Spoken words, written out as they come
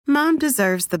Mom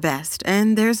deserves the best,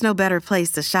 and there's no better place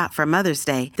to shop for Mother's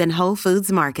Day than Whole Foods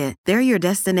Market. They're your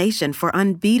destination for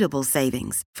unbeatable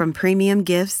savings, from premium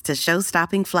gifts to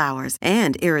show-stopping flowers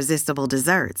and irresistible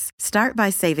desserts. Start by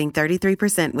saving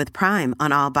 33% with Prime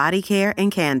on all body care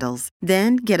and candles.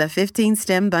 Then get a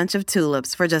 15-stem bunch of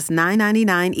tulips for just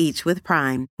 $9.99 each with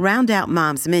Prime. Round out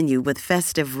Mom's menu with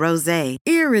festive rosé,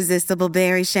 irresistible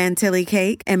berry chantilly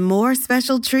cake, and more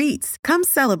special treats. Come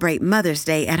celebrate Mother's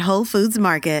Day at Whole Foods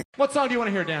Market. What song do you want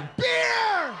to hear, Dan?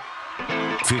 Beer!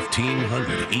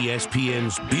 1500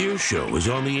 ESPN's Beer Show is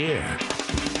on the air.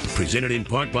 Presented in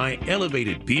part by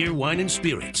Elevated Beer, Wine, and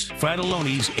Spirits,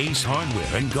 Fratelloni's Ace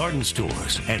Hardware and Garden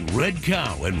Stores, and Red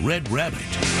Cow and Red Rabbit. I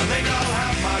think I'll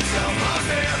have myself a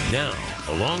beer. Now,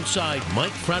 alongside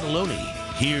Mike Fratelloni,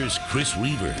 here's Chris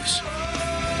Reavers.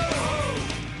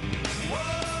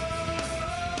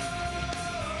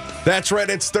 That's right.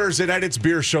 It's Thursday night. It's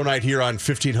Beer Show night here on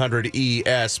 1500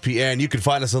 ESPN. You can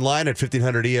find us online at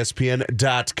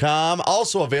 1500ESPN.com.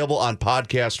 Also available on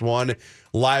Podcast One,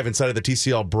 live inside of the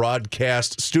TCL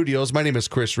broadcast studios. My name is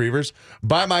Chris Reavers.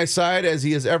 By my side, as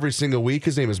he is every single week,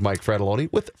 his name is Mike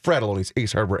Fratelloni with Fratelloni's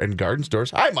Ace Hardware and Garden Stores.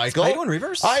 Hi, Michael. How you doing,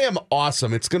 Reavers? I am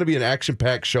awesome. It's going to be an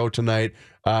action-packed show tonight.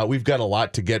 We've got a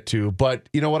lot to get to, but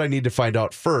you know what I need to find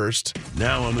out first?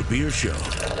 Now on the Beer Show.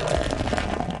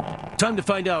 Time to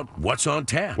find out what's on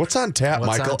tap. What's on tap,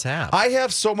 What's Michael? on tap? I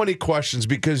have so many questions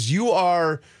because you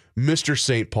are Mr.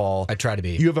 St. Paul. I try to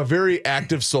be. You have a very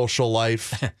active social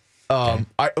life. I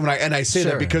say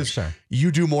that because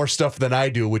you do more stuff than I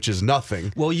do, which is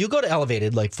nothing. Well, you go to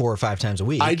Elevated like 4 or 5 times a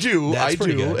week. I do, That's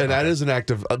pretty good. and that is an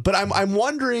active. But I'm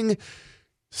wondering,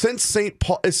 since St.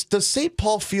 Paul, does St.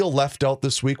 Paul feel left out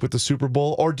this week with the Super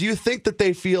Bowl, or do you think that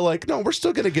they feel like, no, we're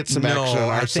still going to get some action on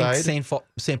our side? I think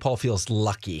St. Paul feels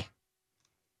lucky.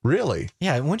 Really?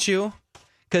 Yeah, wouldn't you?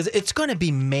 Because it's going to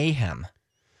be mayhem.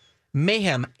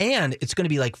 Mayhem, and it's going to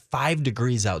be like 5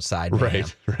 degrees outside. Mayhem.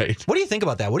 Right. What do you think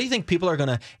about that? What do you think people are going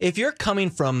to, if you're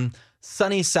coming from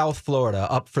sunny South Florida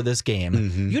up for this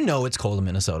game, you know it's cold in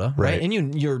Minnesota, right?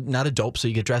 And you're not a dope, so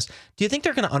you get dressed. Do you think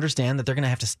they're going to understand that they're going to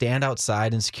have to stand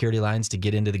outside in security lines to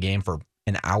get into the game for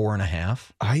an hour and a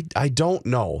half? I don't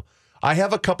know. I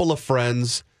have a couple of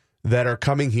friends that are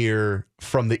coming here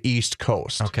from the East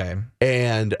Coast. Okay.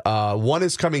 And one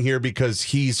is coming here because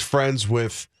he's friends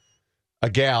with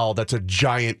a gal that's a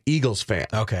giant Eagles fan.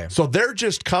 Okay. So they're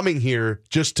just coming here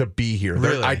just to be here.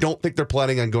 Really? I don't think they're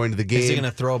planning on going to the game. Is he going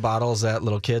to throw bottles at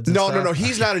little kids? And No. stuff?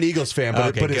 He's not an Eagles fan,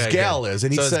 but his gal is.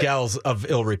 And he his gal's of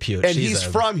ill repute. And he's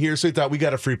from here, so he thought, we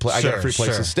got a free place. I got a free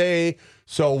place to stay.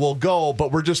 So we'll go,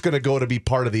 but we're just going to go to be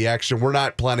part of the action. We're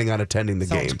not planning on attending the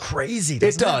game. Sounds crazy.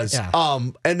 It does. Yeah.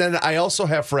 And then I also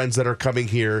have friends that are coming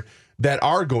here that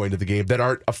are going to the game that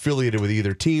aren't affiliated with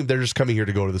either team. They're just coming here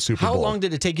to go to the Super Bowl. How long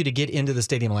did it take you to get into the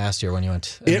stadium last year when you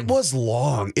went? It was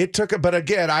long. It took, but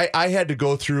again, I had to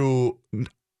go through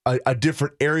a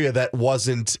different area that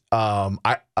wasn't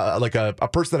like a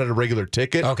person that had a regular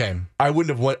ticket. Okay. I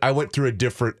wouldn't have I went through a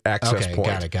different access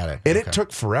point. Got it. And it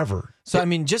took forever. So, I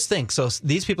mean, just think. So,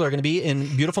 these people are going to be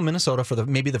in beautiful Minnesota for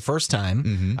maybe the first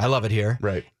time. I love it here.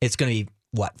 Right. It's going to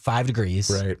be, 5 degrees?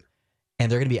 Right.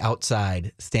 And they're going to be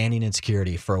outside, standing in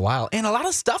security for a while. And a lot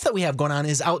of stuff that we have going on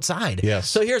is outside. Yes.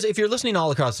 So, if you're listening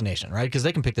all across the nation, right? Because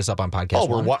they can pick this up on podcast.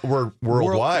 We're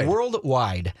worldwide.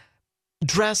 Worldwide.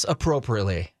 Dress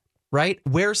appropriately, right?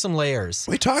 Wear some layers.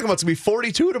 What are you talking about? It's going to be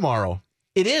 42 tomorrow.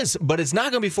 It is, but it's not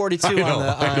going to be 42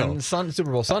 on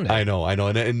Super Bowl Sunday. I know. And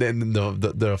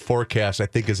the forecast, I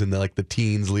think, is in the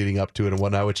teens leading up to it and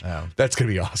whatnot, which that's going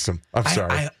to be awesome. I'm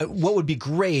sorry. What would be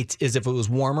great is if it was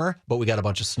warmer, but we got a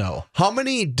bunch of snow. How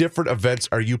many different events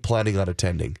are you planning on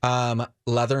attending?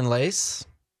 Leather and Lace.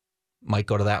 Might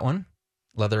go to that one.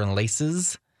 Leather and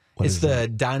Laces. It's the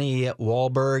Donnie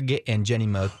Wahlberg and Jenny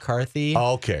McCarthy.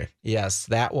 Oh, okay. Yes,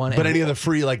 that one. But any of the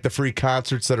free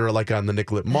concerts that are on the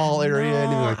Nicollet Mall area,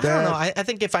 anything like that? I don't know. I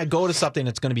think if I go to something,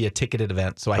 it's going to be a ticketed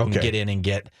event, so I can get in and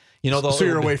get. So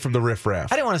you're away from the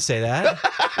riffraff. I didn't want to say that.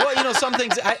 Well, some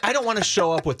things I don't want to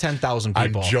show up with 10,000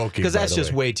 people. I'm joking, because that's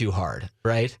just way too hard,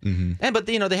 right? Mm-hmm. But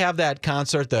they have that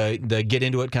concert, the Get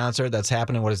Into It concert that's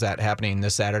happening. What is that happening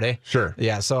this Saturday? Sure.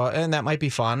 Yeah. So that might be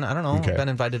fun. I don't know. Okay. I've been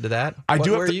invited to that. What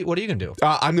are you going to do?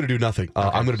 I'm going to do nothing.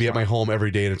 I'm going to be at my home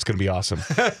every day, and it's going to be awesome.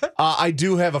 I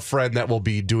do have a friend that will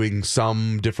be doing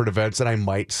some different events, and I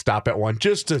might stop at one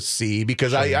just to see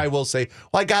because I will say,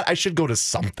 I should go to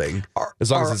something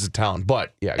as long as it's in town.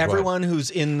 But yeah, everyone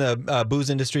who's in the booze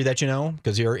industry that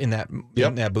because you're in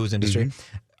that booze industry,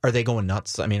 are they going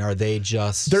nuts? I mean, are they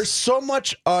just? There's so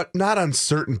much not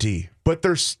uncertainty, but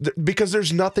because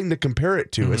there's nothing to compare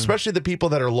it to, especially the people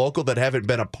that are local that haven't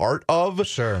been a part of.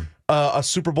 Sure. a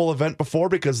Super Bowl event before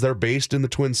because they're based in the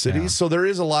Twin Cities. Yeah. So there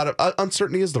is a lot of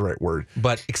uncertainty is the right word.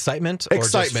 But excitement or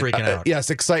just freaking out? Yes,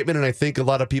 excitement. And I think a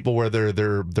lot of people, whether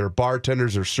they're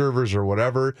bartenders or servers or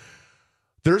whatever,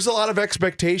 there's a lot of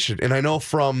expectation. And I know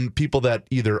from people that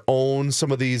either own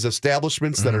some of these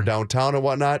establishments that are downtown and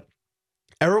whatnot,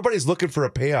 everybody's looking for a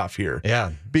payoff here.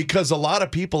 Yeah. Because a lot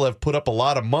of people have put up a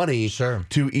lot of money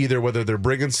to either, whether they're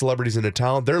bringing celebrities into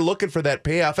town, they're looking for that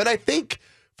payoff. And I think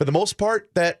for the most part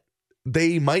that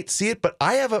they might see it, but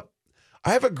I have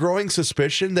a growing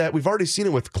suspicion that we've already seen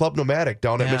it with Club Nomadic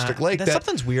down at Mystic Lake.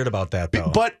 Something's weird about that, though.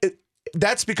 But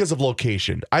that's because of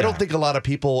location. I don't think a lot of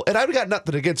people, and I've got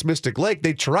nothing against Mystic Lake.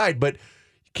 They tried, but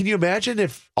can you imagine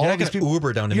if all of these people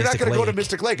Uber down to you're Mystic not going to go to Lake.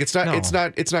 Mystic Lake? It's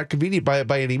not. It's not convenient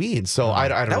by any means. So I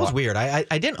don't know. That was weird. I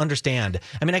didn't understand.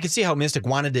 I mean, I could see how Mystic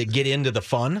wanted to get into the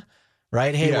fun,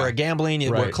 right? Hey, we're gambling.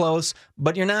 We're close,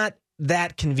 but you're not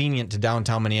that convenient to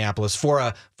downtown Minneapolis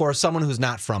for someone who's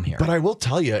not from here. But I will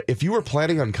tell you, if you were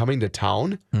planning on coming to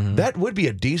town, that would be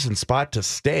a decent spot to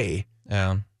stay.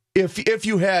 Yeah. If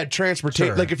you had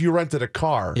transportation, like if you rented a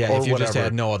car, or if you whatever. just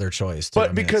had no other choice.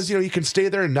 But because you can stay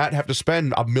there and not have to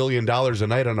spend $1 million a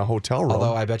night on a hotel room.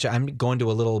 Although I bet you I'm going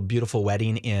to a little beautiful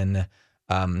wedding in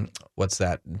what's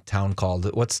that town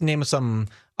called? What's the name of some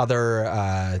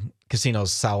other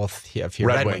casinos south of here?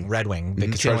 Red Wing. The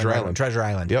casino Treasure in Island. Treasure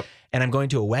Island. Yep. And I'm going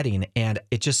to a wedding, and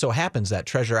it just so happens that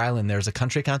Treasure Island, there's a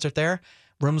country concert there.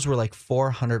 Rooms were like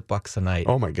 $400 a night.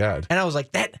 Oh my God. And I was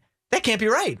like, that can't be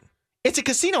right. It's a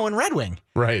casino in Red Wing.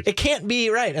 Right. It can't be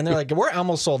right. And they're like, we're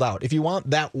almost sold out. If you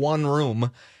want that one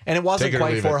room, and it wasn't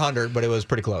quite 400, but it was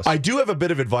pretty close. I do have a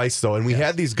bit of advice though, and we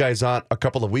had these guys on a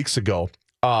couple of weeks ago.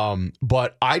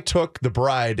 But I took the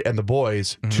bride and the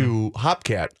boys to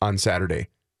Hopcat on Saturday.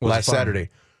 Last Saturday.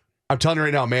 I'm telling you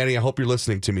right now, Manny, I hope you're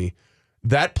listening to me.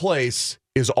 That place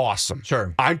is awesome.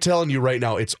 Sure. I'm telling you right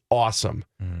now, it's awesome.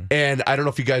 And I don't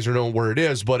know if you guys are knowing where it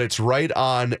is, but it's right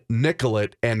on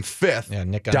Nicollet and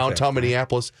 5th, downtown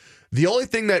Minneapolis. The only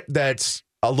thing that's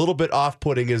a little bit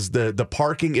off-putting is the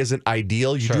parking isn't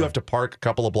ideal. You do have to park a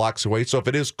couple of blocks away. So if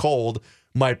it is cold,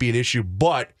 might be an issue.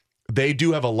 But they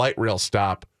do have a light rail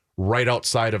stop right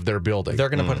outside of their building. They're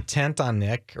going to put a tent on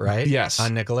Nick, right? Yes.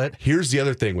 On Nicollet. Here's the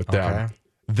other thing with them.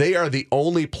 They are the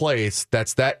only place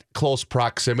that's that close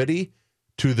proximity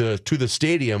to the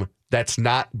stadium that's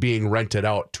not being rented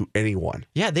out to anyone.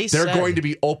 Yeah, they're going to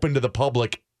be open to the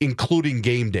public, including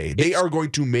game day. They are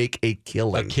going to make a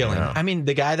killing. Yeah. I mean,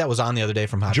 the guy that was on the other day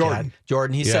from Hopcat,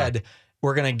 Jordan, he said,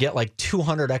 we're going to get like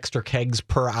 200 extra kegs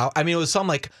per hour. I mean, it was some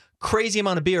like crazy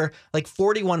amount of beer. Like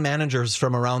 41 managers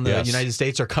from around the United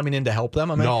States are coming in to help them.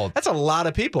 I mean, that's a lot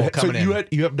of people coming in.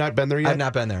 You have not been there yet? I've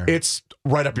not been there. It's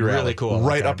right up your alley. Really cool.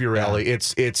 Right up your alley.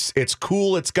 It's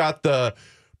cool. It's got the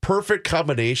perfect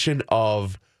combination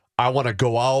of I want to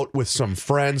go out with some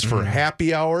friends for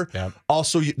happy hour. Yep.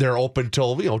 Also, they're open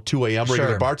till 2 a.m.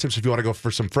 regular bar times if you want to go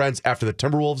for some friends after the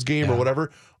Timberwolves game or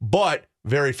whatever. But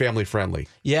very family friendly.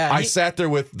 Yeah, I sat there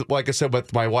with, like I said,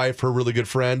 with my wife, her really good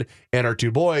friend, and our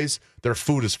two boys. Their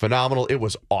food is phenomenal. It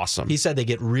was awesome. He said they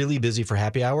get really busy for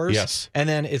happy hours. Yes, and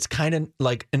then it's kind of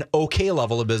like an okay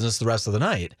level of business the rest of the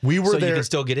night. We were there. You can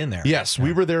still get in there. Yes,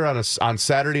 we were there on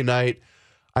Saturday night.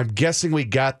 I'm guessing we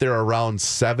got there around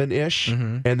 7-ish,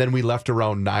 and then we left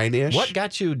around 9-ish. What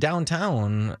got you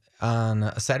downtown on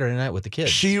a Saturday night with the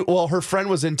kids? Her friend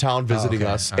was in town visiting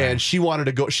us, and she wanted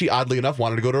to go. She, oddly enough,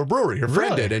 wanted to go to a brewery. Her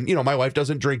friend did, and my wife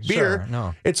doesn't drink beer.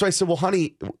 No. And so I said, well,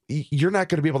 honey, you're not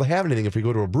going to be able to have anything if we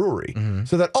go to a brewery.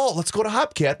 So that, let's go to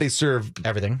Hopcat. They serve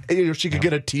everything. She could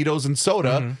get a Tito's and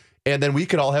soda. And then we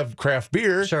could all have craft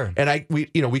beer. Sure. And we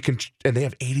can, and they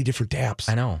have 80 different taps.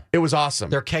 I know. It was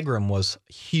awesome. Their keg room was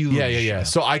huge. Yeah.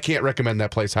 So I can't recommend that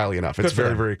place highly enough. It's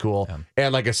very, very cool. Yeah.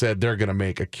 And like I said, they're going to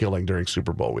make a killing during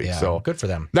Super Bowl week. Yeah, so good for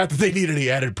them. Not that they need any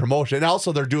added promotion. And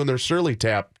also they're doing their Surly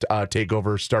Tap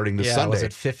takeover starting this Sunday. Was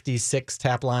it 56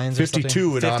 tap lines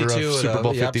 52 in honor of Super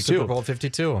Bowl 52. Super Bowl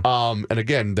 52. And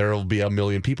again, there will be 1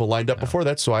 million people lined up before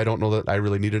that, so I don't know that I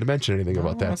really needed to mention anything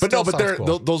about that. But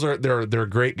they're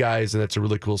great guys, and it's a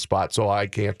really cool spot. So I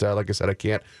can't, like I said, I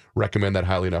can't recommend that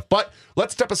highly enough. But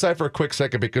let's step aside for a quick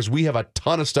second because we have a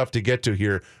ton of stuff to get to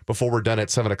here before we're done at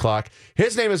 7 o'clock.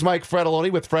 His name is Mike Fratelloni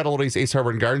with Fratelloni's Ace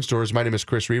Hardware and Garden Stores. My name is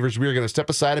Chris Reavers. We are going to step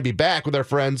aside and be back with our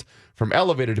friends from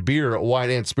Elevated Beer,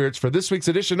 Wine, and Spirits for this week's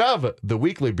edition of the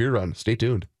Weekly Beer Run. Stay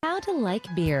tuned. How to like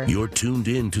beer. You're tuned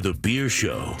in to The Beer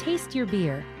Show. Taste your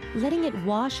beer, letting it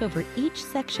wash over each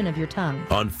section of your tongue.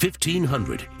 On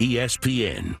 1500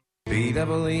 ESPN.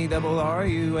 BEERUN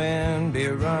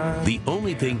Beer Run. The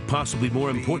only thing possibly more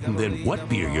important than what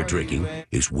beer you're drinking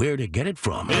is where to get it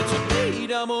from. It's a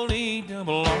BEERUN.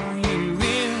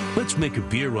 Let's make a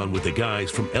beer run with the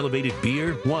guys from Elevated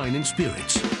Beer, Wine, and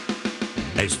Spirits.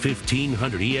 As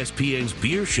 1500 ESPN's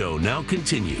Beer Show now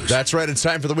continues. That's right. It's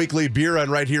time for the weekly beer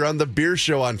run right here on the Beer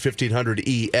Show on 1500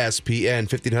 ESPN,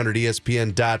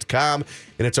 1500ESPN.com.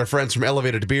 And it's our friends from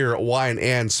Elevated Beer, Wine,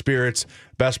 and Spirits.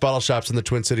 Best bottle shops in the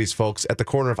Twin Cities, folks, at the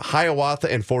corner of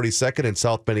Hiawatha and 42nd in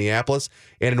South Minneapolis,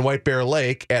 and in White Bear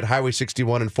Lake at Highway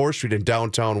 61 and 4th Street in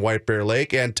downtown White Bear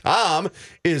Lake. And Tom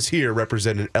is here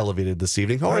representing Elevated this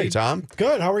evening. How are you, Tom?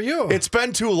 Good. How are you? It's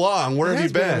been too long. Where have you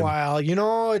been? It's been a while. You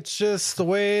know, it's just the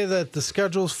way that the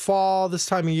schedules fall this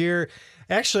time of year.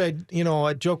 Actually,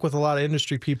 I joke with a lot of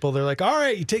industry people. They're like, all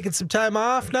right, you taking some time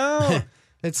off now?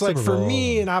 It's like for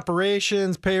me in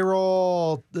operations,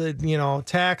 payroll,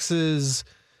 taxes.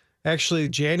 Actually,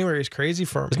 January is crazy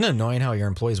for me. Isn't it annoying how your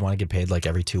employees want to get paid like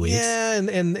every 2 weeks? Yeah,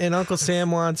 and Uncle Sam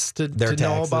wants to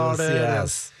know about it.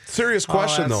 Yes. Serious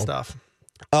question, though. Stuff.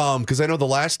 Because I know the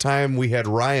last time we had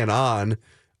Ryan on,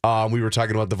 we were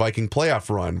talking about the Viking playoff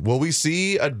run. Will we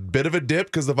see a bit of a dip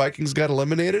because the Vikings got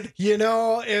eliminated?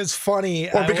 It's funny.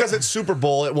 Or because it's Super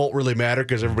Bowl, it won't really matter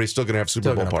because everybody's still going to have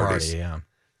Super Bowl parties.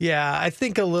 Yeah, I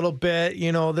think a little bit.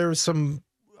 There was some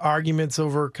arguments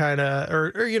over kind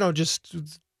of, just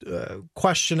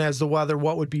question as to whether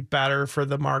what would be better for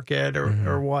the market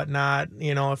or whatnot.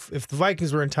 If the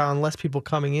Vikings were in town, less people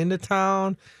coming into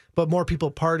town, but more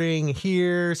people partying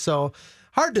here. So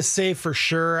hard to say for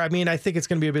sure. I mean, I think it's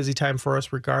going to be a busy time for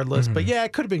us regardless. But yeah,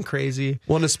 it could have been crazy.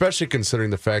 Well, and especially considering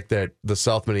the fact that the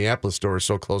South Minneapolis store is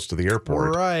so close to the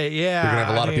airport. Right, yeah. You're going to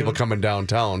have a lot of people coming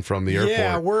downtown from the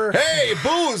airport. Hey,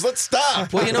 booze, let's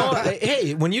stop. Well,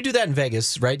 hey, when you do that in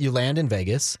Vegas, right, you land in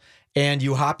Vegas and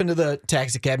you hop into the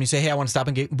taxi cab and you say, hey, I want to stop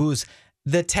and get booze.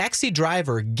 The taxi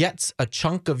driver gets a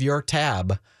chunk of your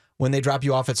tab when they drop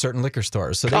you off at certain liquor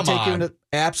stores. So they take you into,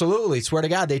 absolutely, swear to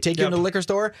God, they take you into the liquor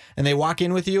store and they walk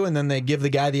in with you and then they give the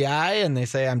guy the eye and they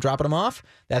say, I'm dropping him off.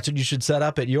 That's what you should set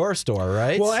up at your store,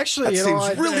 right? Well, actually, that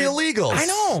seems really illegal. I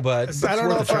know, but I don't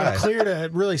know if I'm clear to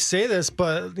really say this,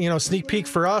 but sneak peek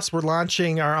for us, we're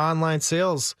launching our online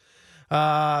sales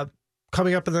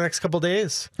coming up in the next couple of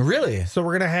days. Really? So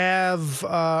we're going to have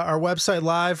our website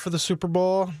live for the Super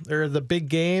Bowl or the big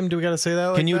game. Do we got to say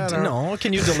that? Can you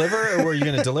deliver? Or are you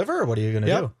going to deliver? Or what are you going to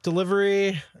do?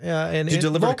 Delivery. And do you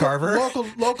deliver to Carver?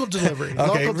 Local delivery.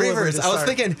 Okay, reverse. I was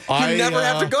thinking you never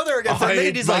have to go there again for a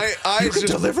minute. He's like, you can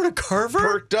deliver to Carver?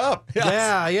 Perked up.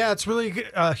 Yes. Yeah. It's really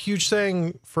a huge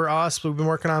thing for us. We've been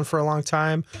working on for a long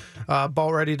time.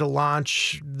 About ready to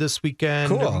launch this weekend.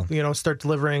 Cool. And, start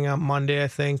delivering on Monday, I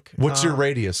think. What's your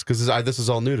radius? Because this is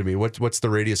all new to me. What's the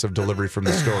radius of delivery from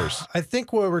the stores? I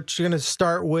think what we're going to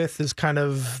start with is kind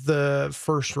of the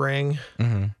first ring.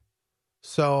 Mm-hmm.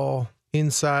 So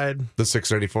inside the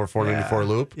 694, 494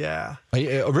 loop. Yeah.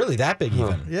 Really that big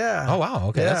even? Yeah. Oh wow.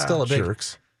 Okay, that's still a big.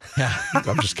 Jerks. Yeah,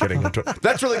 I'm just kidding.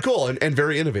 That's really cool and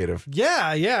very innovative.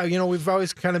 Yeah. We've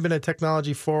always kind of been a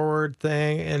technology forward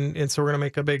thing, and so we're gonna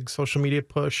make a big social media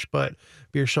push. But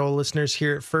Beer Show listeners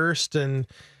hear it first, and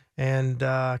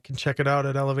can check it out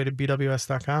at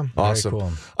elevatedbws.com. Awesome.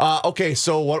 Very cool. Okay,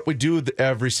 so what we do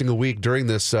every single week during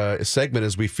this segment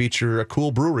is we feature a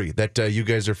cool brewery that you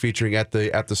guys are featuring at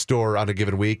the store on a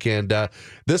given week. And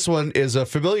this one is a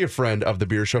familiar friend of the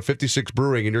Beer Show, 56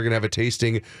 Brewing, and you're going to have a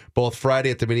tasting both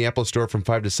Friday at the Minneapolis store from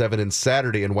 5 to 7 and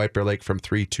Saturday in White Bear Lake from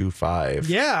 3 to 5.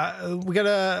 Yeah, we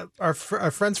got our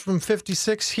friends from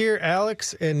 56 here,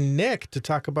 Alex and Nick, to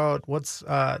talk about what's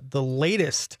the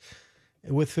latest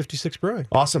with 56 Brewing.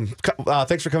 Awesome.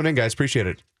 Thanks for coming in, guys. Appreciate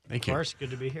it. Thank you. Of course. Good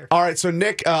to be here. All right. So,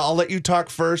 Nick, I'll let you talk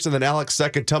first, and then Alex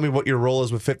second. Tell me what your role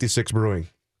is with 56 Brewing.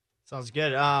 Sounds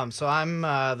good. So I'm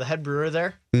the head brewer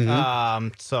there. Mm-hmm.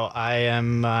 So I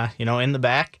am, in the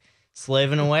back,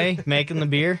 slaving away, making the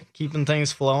beer, keeping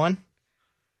things flowing.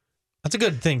 That's a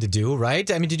good thing to do, right?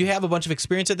 I mean, did you have a bunch of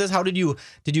experience at this? How did you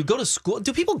go to school?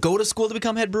 Do people go to school to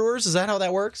become head brewers? Is that how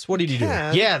that works? What did you do?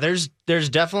 Yeah, there's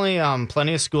definitely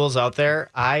plenty of schools out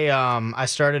there. I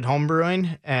started home brewing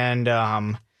and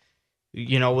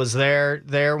was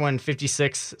there when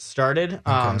 56 started.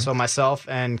 Okay. So myself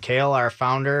and Kale, our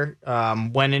founder,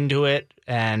 went into it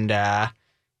and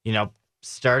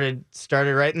started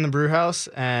right in the brew house,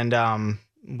 and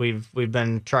we've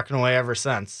been trucking away ever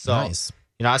since. So Nice.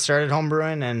 I started home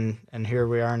brewing, and here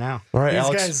we are now. All right, These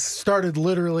Alex. guys started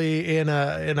literally in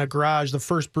a garage. The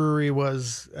first brewery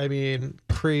was,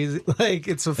 crazy. Like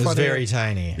it's a It's funny. very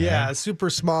tiny. Yeah, right? super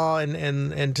small,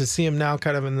 and to see him now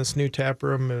kind of in this new tap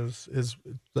room is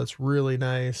that's really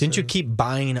nice. Didn't you And- keep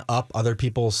buying up other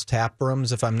people's tap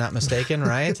rooms, if I'm not mistaken,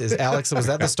 right? Was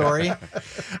that the story?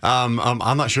 I'm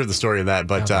not sure the story of that,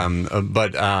 but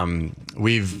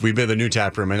we've been at the new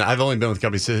tap room, and I've only been with the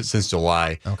company since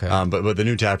July. Okay. But the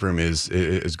new tap room is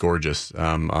gorgeous.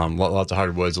 Lots of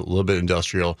hardwoods, a little bit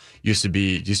industrial. Used to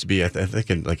be I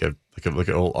think like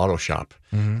an old auto shop.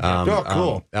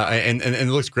 Cool. And it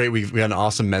looks great. We've got an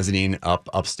awesome mezzanine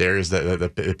upstairs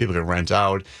that people can rent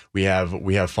out. We have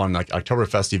fun like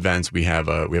Oktoberfest events. We have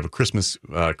a Christmas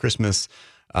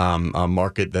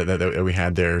market that we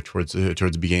had there towards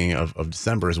the beginning of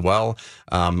December as well.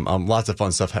 Lots of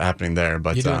fun stuff happening there.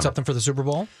 But You doing something for the Super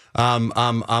Bowl?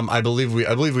 I believe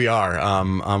we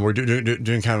are. We're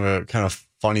doing kind of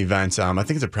fun event. I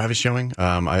think it's a private showing.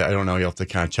 I don't know. You'll have to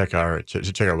kind of check our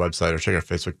website or check our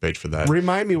Facebook page for that.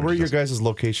 Remind me where your guys'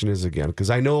 location is again, because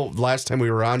I know last time we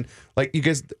were on, like you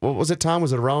guys, what was it, Tom?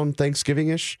 Was it around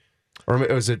Thanksgiving-ish, or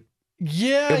was it?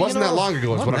 Yeah, It wasn't that long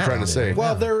ago. Is what I'm trying to say.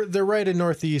 Well, they're right in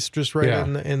Northeast, just right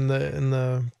in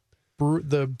the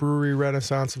brewery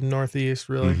renaissance of Northeast,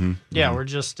 really. Mm-hmm. Yeah, we're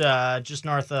just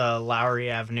north of Lowry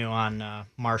Avenue on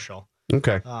Marshall.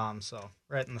 Okay. So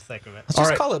right in the thick of it. Let's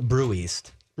just call it Brew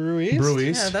East. Brew East? Brew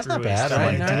East. Yeah, that's not Brew bad. East.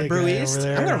 Right? I like Brew that. East. Over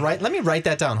there. I'm gonna let me write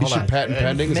that down. You Hold should on. patent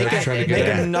pending. Is that what you're trying to get Make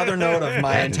at? another note of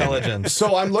my intelligence.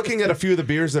 So I'm looking at a few of the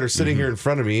beers that are sitting here in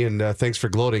front of me, and thanks for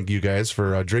gloating, you guys,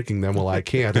 for drinking them. Well, I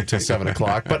can't until 7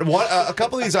 o'clock. But a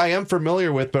couple of these I am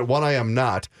familiar with, but one I am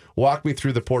not. Walk me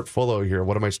through the portfolio here.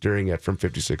 What am I staring at from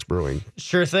 56 Brewing?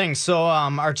 Sure thing. So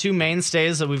our two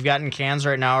mainstays that we've got in cans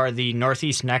right now are the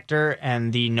Northeast Nectar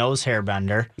and the Nose Hair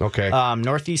Bender. Okay.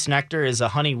 Northeast Nectar is a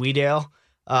honey wheat ale.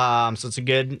 So it's a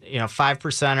good,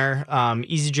 5%er,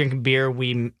 easy drinking beer.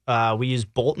 We use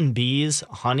Bolton Bees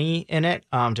honey in it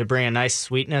to bring a nice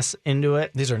sweetness into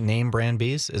it. These are name brand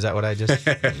bees. Is that what I just?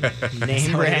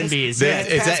 Name brand bees. Yeah.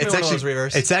 Pass me one of those,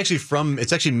 Reavers. It's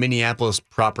actually Minneapolis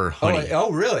proper honey.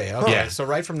 Oh, really? Okay. Yeah. So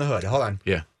right from the hood. Hold on.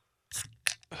 Yeah.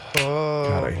 Oh,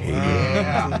 God, I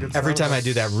hate it. Every time I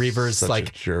do that, Reavers Such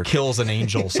a jerk. kills an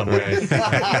angel somewhere.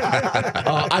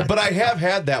 But I have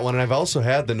had that one, and I've also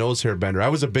had the Nose Hair Bender. I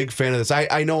was a big fan of this.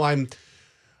 I know I'm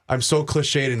so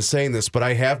cliched in saying this, but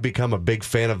I have become a big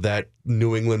fan of that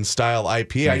New England style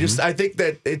IPA. Mm-hmm. I think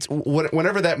that it's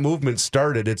whenever that movement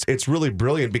started, it's really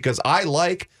brilliant because I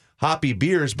like hoppy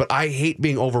beers, but I hate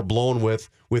being overblown with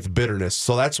bitterness.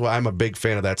 So that's why I'm a big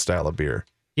fan of that style of beer.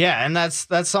 Yeah, and that's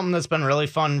something that's been really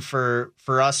fun for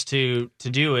us to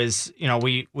do is,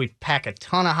 we pack a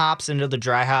ton of hops into the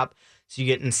dry hop, so you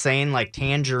get insane like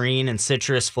tangerine and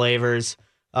citrus flavors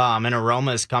and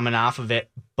aromas coming off of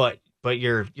it, but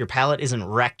your palate isn't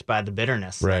wrecked by the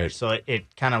bitterness. Right. There. So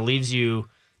it kind of leaves you,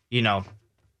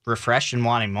 refreshed and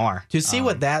wanting more. Do you see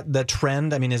what the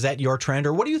trend, I mean, is that your trend?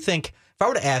 Or what do you think, if I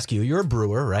were to ask you, you're a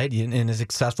brewer, right, in a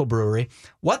successful brewery,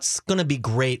 what's going to be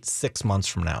great 6 months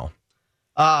from now?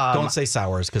 Don't say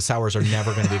sours, because sours are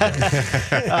never going to be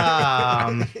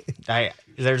great.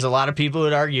 There's a lot of people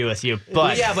who'd argue with you,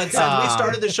 but yeah, but we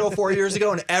started the show 4 years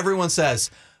ago, and everyone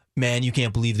says, "Man, you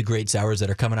can't believe the great sours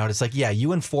that are coming out." It's like, yeah,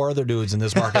 you and 4 other dudes in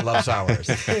this market love sours.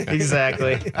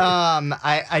 Exactly.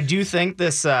 I do think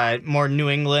this more New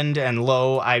England and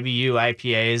low IBU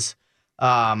IPAs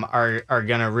are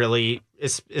gonna really,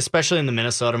 especially in the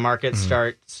Minnesota market,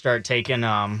 start taking.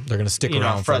 They're gonna stick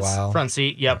around for a while. Front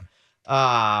seat. Yep.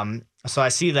 So I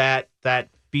see that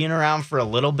being around for a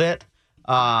little bit.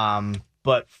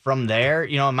 But from there,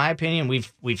 in my opinion,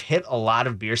 we've hit a lot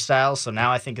of beer styles. So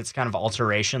now I think it's kind of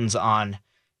alterations on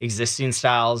existing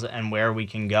styles and where we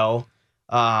can go.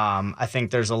 I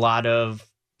think there's a lot of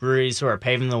breweries who are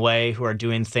paving the way, who are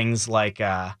doing things like,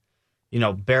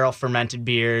 barrel fermented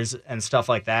beers and stuff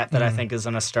like that I think is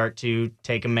going to start to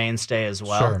take a mainstay as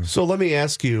well. Sure. So let me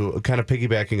ask you, kind of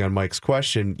piggybacking on Mike's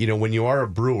question, when you are a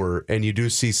brewer and you do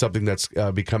see something that's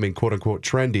becoming quote unquote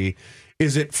trendy,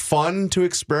 is it fun to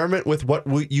experiment with what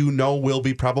will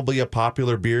be probably a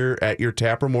popular beer at your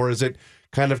taproom, or is it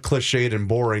kind of cliched and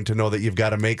boring to know that you've got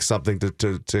to make something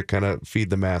to kind of feed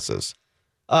the masses?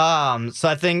 So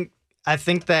I think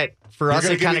that for us,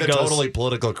 it kind of goes totally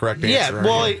political correct answer. Yeah,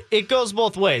 well, it goes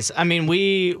both ways. I mean,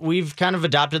 we've kind of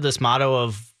adopted this motto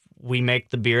of we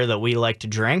make the beer that we like to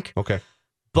drink. Okay.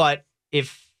 But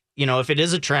if it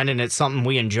is a trend and it's something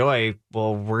we enjoy,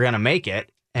 well, we're gonna make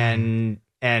it, and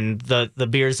the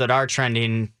beers that are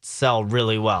trending sell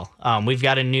really well. We've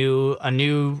got a new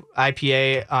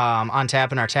IPA on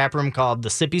tap in our tap room called the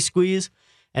Sippy Squeeze,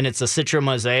 and it's a Citra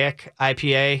Mosaic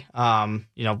IPA.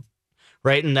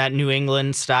 Right in that New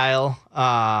England style,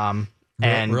 and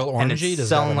real orangey. Does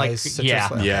selling like nice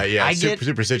citrus yeah.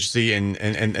 Super citrusy and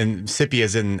sippy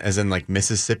as in like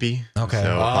Mississippi. Okay.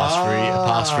 So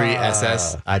apostrophe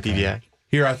SS IPA.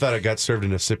 Here, I thought it got served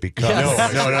in a sippy cup. No.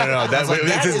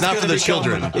 That is not for the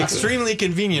children. Extremely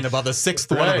convenient about the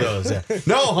sixth one of those. Yeah.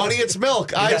 No, honey, it's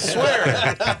milk. I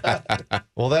swear.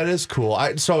 Well, that is cool.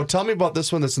 So tell me about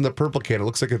this one that's in the purple can. It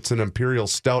looks like it's an imperial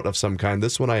stout of some kind.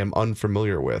 This one I am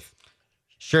unfamiliar with.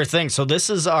 Sure thing. So this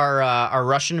is our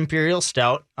Russian Imperial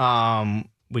Stout.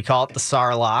 We call it the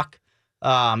Sarlacc.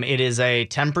 It is a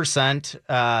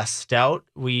 10% stout.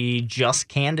 We just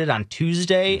canned it on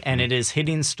Tuesday, and it is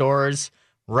hitting stores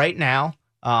right now.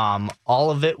 All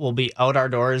of it will be out our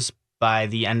doors by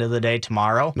the end of the day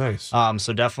tomorrow. Nice.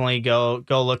 So definitely go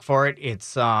look for it.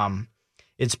 It's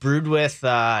brewed with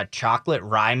chocolate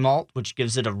rye malt, which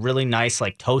gives it a really nice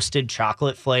like toasted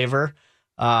chocolate flavor.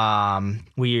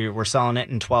 We're selling it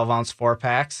in 12-ounce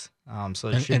 4-packs. So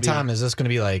it should and Tom, is this going to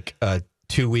be like a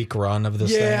 2-week run of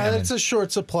this thing? Yeah, it's a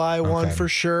short supply one for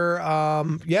sure.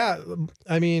 Yeah,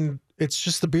 I mean, it's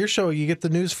just the beer show. You get the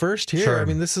news first here. Sure. I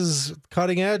mean, this is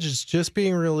cutting edge. It's just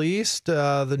being released.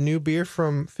 The new beer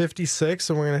from 56,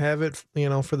 and we're going to have it,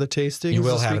 for the tasting. You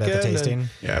will have it at the tasting?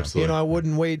 Yeah, absolutely. I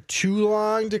wouldn't wait too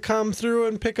long to come through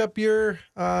and pick up your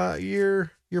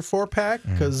 4-pack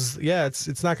because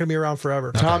it's not going to be around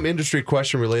forever. Tom, industry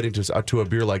question relating to a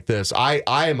beer like this. I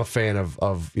am a fan of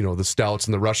the stouts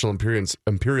and the Russian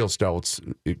imperial stouts,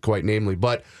 quite namely.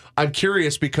 But I'm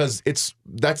curious because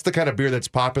that's the kind of beer that's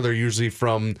popular usually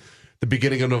from the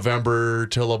beginning of November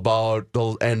till about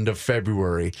the end of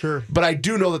February. Sure. But I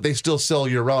do know that they still sell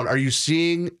year round. Are you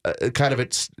seeing kind of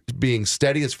it being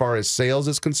steady as far as sales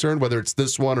is concerned, whether it's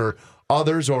this one or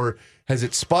others, or has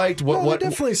it spiked? What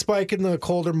definitely spike in the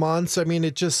colder months. I mean,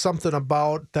 it's just something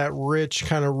about that rich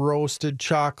kind of roasted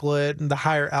chocolate and the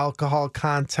higher alcohol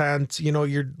content.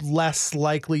 You're less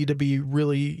likely to be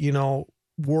really,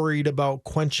 worried about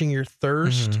quenching your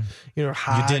thirst.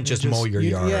 Hot. You didn't just mow your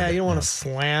yard. Yeah, you don't want to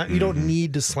slam. You don't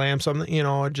need to slam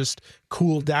something. Just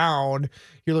cool down.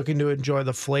 You're looking to enjoy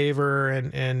the flavor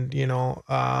and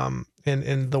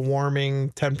the warming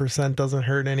 10% doesn't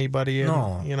hurt anybody.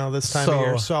 This time of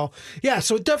year. So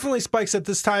it definitely spikes at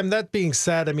this time. That being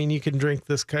said, I mean, you can drink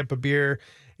this type of beer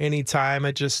anytime.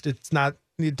 It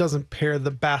doesn't pair the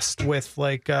best with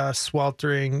like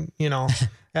sweltering,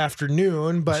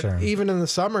 afternoon, but even in the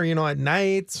summer, at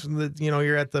night,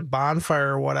 you're at the bonfire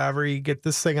or whatever, you get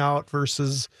this thing out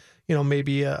versus,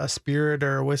 maybe a spirit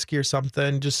or a whiskey or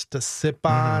something just to sip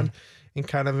on and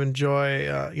kind of enjoy,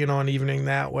 an evening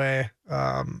that way.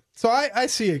 So I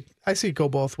see it go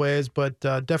both ways, but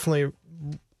definitely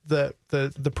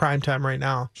the prime time right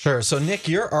now. Sure. So Nick,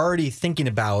 you're already thinking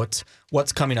about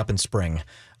what's coming up in spring.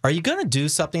 Are you going to do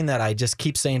something that I just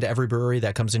keep saying to every brewery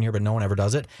that comes in here, but no one ever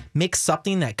does it? Make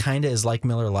something that kind of is like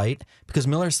Miller Lite, because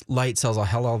Miller Lite sells a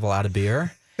hell of a lot of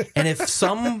beer. And if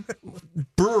some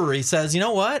brewery says, you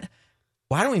know what?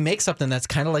 Why don't we make something that's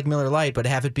kind of like Miller Lite, but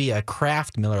have it be a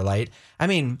craft Miller Lite? I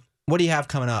mean, what do you have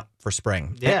coming up for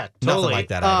spring? Yeah, Nothing totally. like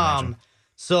that, I imagine.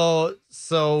 So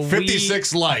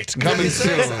 56 light coming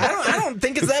soon. I don't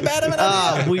think it's that bad of an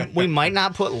idea. we might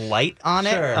not put light on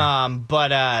it.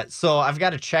 Sure. So I've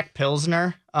got a Czech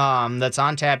Pilsner that's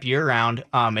on tap year round.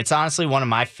 It's honestly one of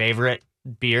my favorite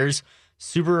beers.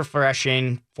 Super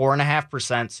refreshing,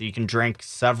 4.5%, so you can drink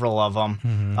several of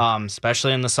them,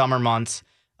 especially in the summer months.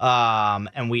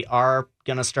 And we are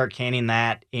going to start canning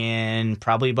that in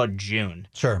probably about June.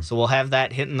 Sure. So we'll have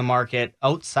that hitting the market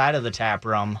outside of the tap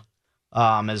room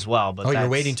as well. But you're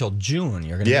waiting till June.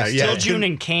 You're gonna till June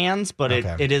in cans, but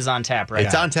it is on tap right now.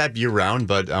 It's on tap year round,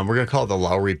 but we're going to call it the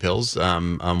Lowry Pils.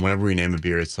 Whenever we name a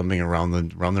beer, it's something around the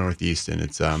Northeast, and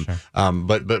it's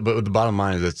but the bottom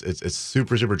line is it's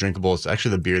super drinkable. It's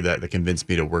actually the beer that convinced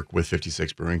me to work with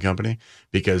 56 Brewing Company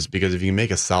because if you can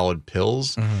make a solid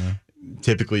Pils,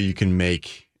 typically you can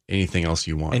make anything else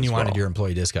you want. And you wanted your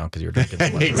employee discount because you were drinking so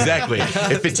much. Exactly.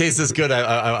 If it tastes this good,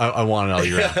 I want it all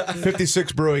year round.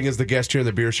 56 Brewing is the guest here in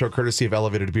the beer show, courtesy of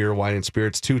Elevated Beer, Wine, and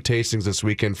Spirits. 2 tastings this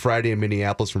weekend, Friday in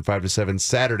Minneapolis from 5 to 7,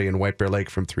 Saturday in White Bear Lake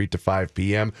from 3 to 5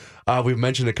 p.m. We've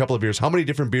mentioned a couple of beers. How many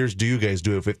different beers do you guys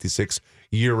do at 56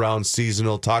 year-round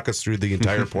seasonal? Talk us through the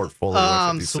entire portfolio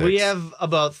at 56. So we have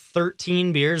about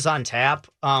 13 beers on tap,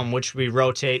 which we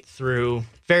rotate through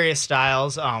various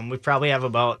styles. We probably have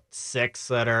about 6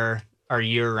 that are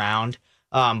year-round.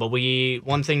 But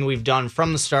one thing we've done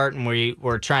from the start, and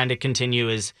we're trying to continue,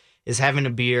 is having a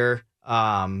beer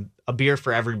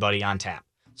for everybody on tap.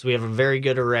 So we have a very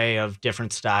good array of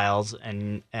different styles,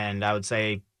 and I would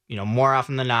say, more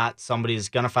often than not, somebody's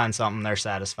going to find something they're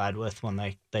satisfied with when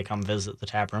they come visit the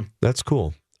tap room. That's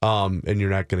cool. And you're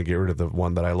not going to get rid of the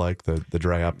one that I like, the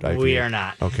dry hop IPA. We are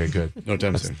not. Okay, good. No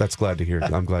time soon. That's glad to hear.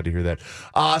 I'm glad to hear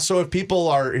that. So if people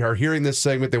are hearing this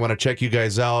segment, they want to check you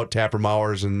guys out, Taproom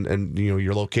Hours, and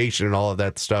your location and all of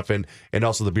that stuff, and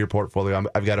also the beer portfolio.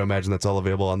 I've got to imagine that's all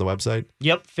available on the website.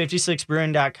 Yep,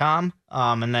 56brewing.com.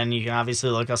 And then you can obviously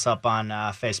look us up on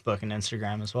Facebook and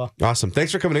Instagram as well. Awesome.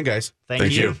 Thanks for coming in, guys.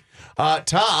 Thank you.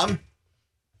 Tom,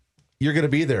 you're going to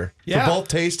be there Yeah. for both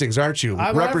tastings, aren't you?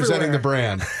 I'm Representing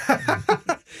everywhere. the brand.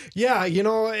 Yeah,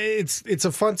 it's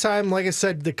a fun time. Like I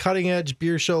said, the Cutting Edge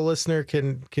Beer Show listener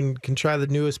can try the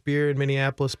newest beer in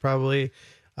Minneapolis probably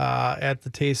at the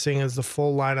tasting as the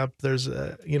full lineup. There's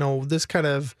this kind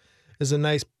of is a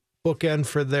nice bookend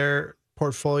for their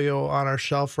portfolio on our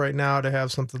shelf right now to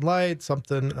have something light,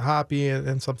 something hoppy,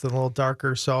 and something a little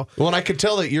darker. So, Well, and I can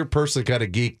tell that you're personally kind of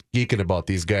geeking about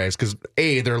these guys because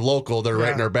A, they're local, they're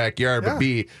right in our backyard, but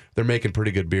B, they're making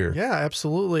pretty good beer. yeah,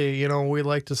 absolutely. We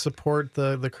like to support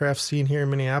the craft scene here in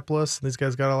Minneapolis. These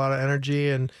guys got a lot of energy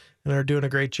and are doing a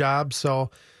great job. So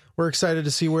we're excited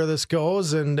to see where this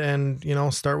goes and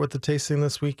start with the tasting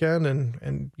this weekend.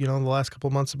 And the last couple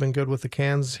of months have been good with the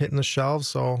cans hitting the shelves.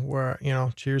 So we're,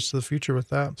 cheers to the future with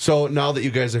that. So now that you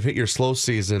guys have hit your slow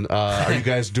season, are you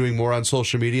guys doing more on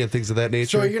social media and things of that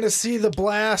nature? So you're going to see the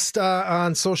blast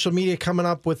on social media coming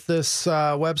up with this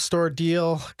web store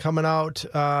deal coming out.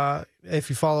 If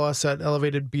you follow us at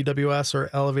Elevated BWS or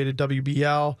Elevated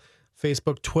WBL,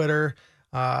 Facebook, Twitter,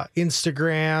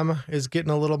 Instagram is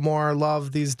getting a little more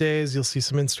love these days. You'll see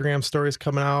some Instagram stories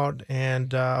coming out.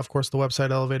 And, of course, the website,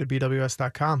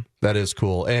 elevatedbws.com. That is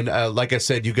cool. And like I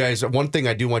said, you guys, one thing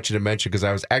I do want you to mention, because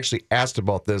I was actually asked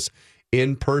about this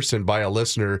in person by a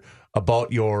listener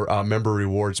about your member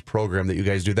rewards program that you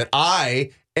guys do that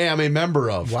I am a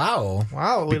member of. Wow.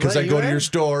 we Because let I go you to in? your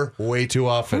store way too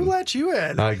often. Who let you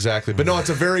in? Exactly. But no, it's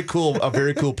a very cool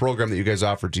program that you guys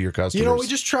offer to your customers. We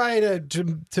just try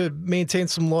to maintain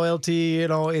some loyalty.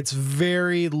 It's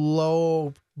very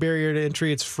low barrier to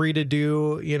entry. It's free to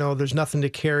do. There's nothing to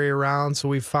carry around. So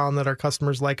we've found that our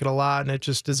customers like it a lot, and it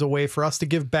just is a way for us to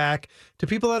give back to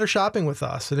people that are shopping with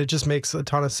us. And it just makes a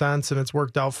ton of sense, and it's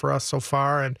worked out for us so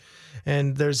far.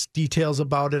 And there's details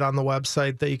about it on the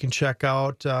website that you can check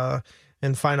out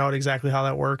and find out exactly how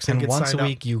that works. And get once a signed up.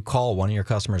 week, you call one of your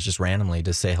customers just randomly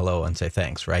to say hello and say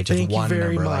thanks, right? Just Thank you one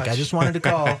very member. much. I just wanted to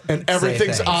call. and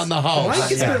everything's say thanks. on the house.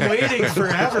 Mike has been waiting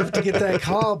forever to get that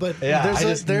call, but Yeah, I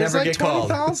just there's never like get called.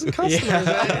 20,000 customers.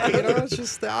 It's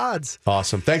just the odds.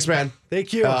 Awesome. Thanks, man.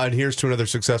 Thank you. And here's to another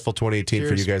successful 2018 for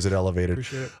Cheers. you guys at Elevated.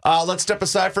 Appreciate it. Let's step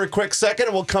aside for a quick second,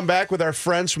 and we'll come back with our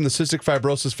friends from the Cystic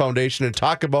Fibrosis Foundation and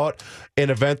talk about an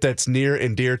event that's near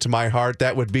and dear to my heart.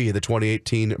 That would be the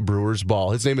 2018 Brewers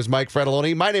Ball. His name is Mike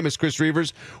Fratelloni. My name is Chris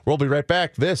Reavers. We'll be right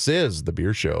back. This is The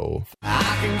Beer Show.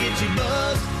 I can get you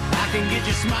buzzed. I can get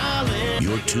you smiling.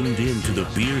 You're tuned in to The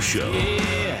Beer Show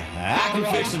Yeah, I can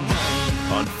fix them.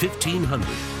 on 1500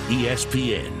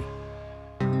 ESPN.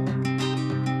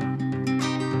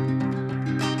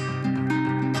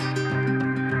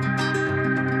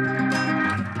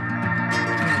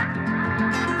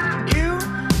 You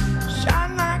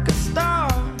shine like a star.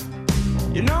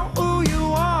 You know who you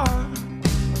are.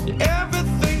 You're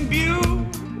everything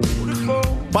beautiful.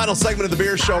 Final segment of The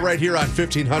Beer Show right here on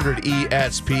 1500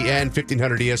 ESPN,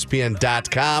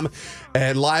 1500ESPN.com,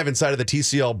 and live inside of the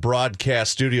TCL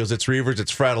broadcast studios. It's Reavers,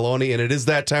 it's Fratelloni, and it is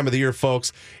that time of the year,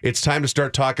 folks. It's time to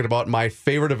start talking about my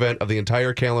favorite event of the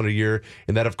entire calendar year,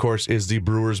 and that, of course, is the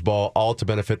Brewers Ball, all to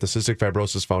benefit the Cystic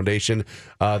Fibrosis Foundation.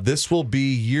 This will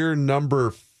be year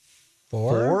number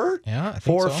four? Yeah, I think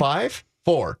Four or so. five?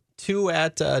 Four. 2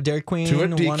 at Dairy Queen, Two at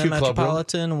DQ 1 at Club Room.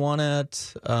 Metropolitan, 1 at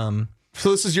So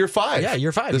this is year 5. Yeah,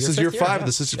 year 5. This is year fifth 5 yeah. of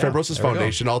the Cystic Yeah, Fibrosis there we go.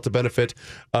 Foundation, all to benefit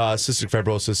Cystic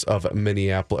Fibrosis of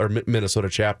Minneapolis or Minnesota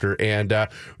chapter. And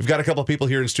we've got a couple of people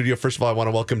here in studio. First of all, I want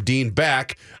to welcome Dean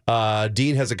back.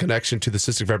 Dean has a connection to the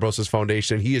Cystic Fibrosis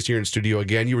Foundation. He is here in studio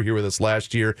again. You were here with us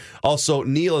last year. Also,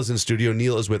 Neil is in studio.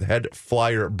 Neil is with Head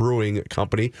Flyer Brewing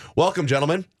Company. Welcome,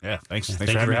 gentlemen. Yeah, thanks for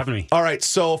having me. All right,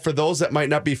 so for those that might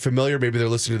not be familiar, maybe they're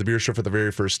listening to the Beer Show for the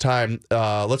very first time,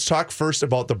 let's talk first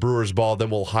about the Brewers Ball, then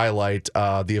we'll highlight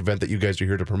the event that you guys are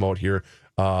here to promote here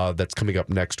that's coming up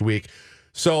next week.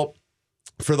 So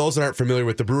for those that aren't familiar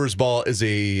with the Brewers Ball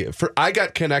I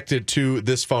got connected to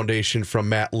this foundation from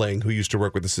Matt Ling, who used to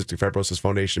work with the Cystic Fibrosis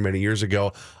Foundation many years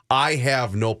ago. I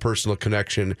have no personal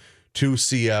connection to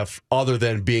CF other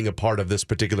than being a part of this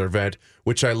particular event,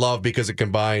 which I love because it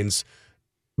combines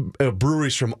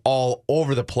breweries from all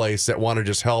over the place that want to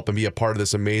just help and be a part of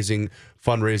this amazing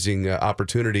fundraising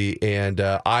opportunity. And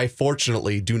I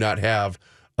fortunately do not have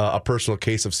a personal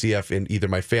case of CF in either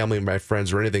my family, my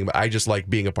friends, or anything, but I just like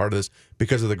being a part of this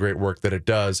because of the great work that it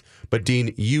does. But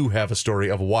Dean, you have a story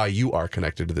of why you are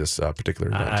connected to this particular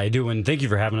event. I do, and thank you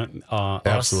for having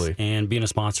Absolutely. us and being a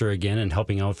sponsor again and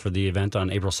helping out for the event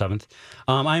on April 7th.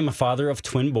 I am a father of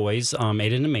twin boys,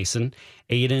 Aiden and Mason.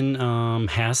 Aiden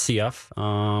has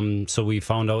CF, so we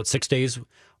found out 6 days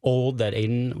old that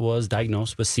Aiden was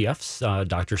diagnosed with CF.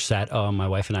 Doctor sat my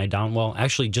wife and I down. Well,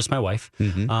 actually, just my wife.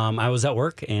 I was at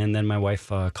work, and then my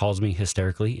wife calls me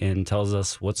hysterically and tells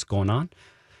us what's going on.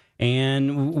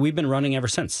 And we've been running ever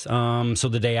since. So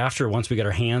the day after, once we got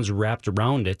our hands wrapped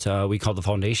around it, we called the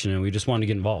foundation, and we just wanted to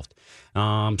get involved.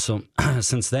 So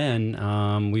since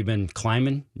then, we've been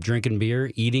climbing, drinking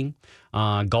beer, eating,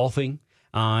 golfing,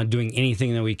 doing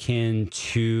anything that we can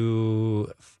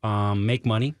to make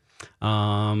money.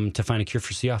 To find a cure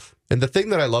for CF. And the thing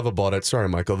that I love about it, sorry,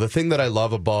 Michael, the thing that I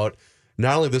love about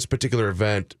not only this particular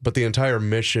event, but the entire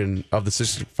mission of the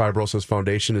Cystic Fibrosis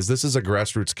Foundation is this is a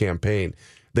grassroots campaign.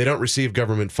 They don't receive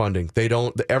government funding. They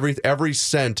don't, every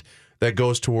cent that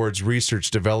goes towards research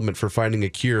development for finding a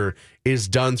cure is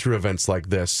done through events like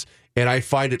this. And I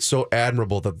find it so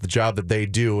admirable that the job that they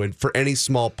do, and for any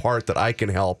small part that I can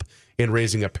help in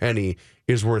raising a penny,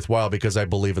 is worthwhile because I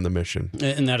believe in the mission.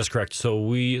 And that is correct.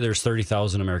 So there's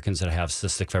 30,000 Americans that have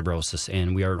cystic fibrosis,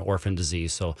 and we are an orphan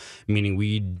disease. So meaning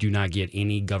we do not get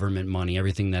any government money.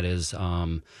 Everything that is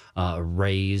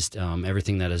raised,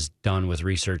 everything that is done with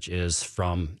research is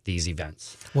from these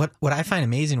events. What I find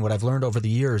amazing, what I've learned over the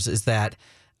years, is that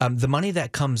the money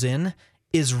that comes in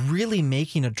is really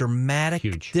making a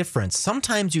dramatic difference.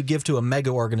 Sometimes you give to a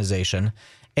mega organization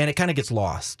and it kind of gets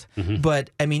lost. But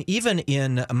I mean, even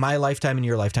in my lifetime and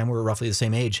your lifetime, we're roughly the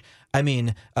same age. I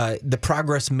mean, the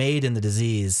progress made in the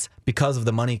disease because of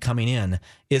the money coming in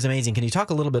is amazing. Can you talk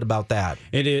a little bit about that?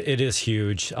 It is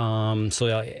huge. Aiden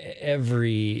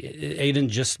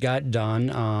just got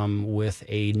done with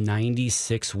a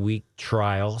 96-week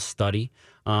trial study.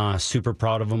 Super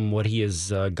proud of him, what he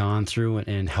has gone through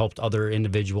and helped other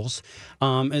individuals.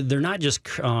 They're not just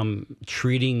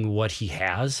treating what he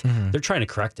has; they're trying to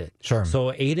correct it. Sure.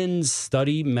 So Aiden's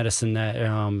study medicine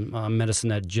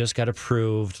that just got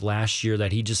approved last year,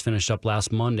 that he just finished up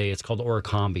last Monday. It's called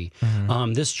Orkambi.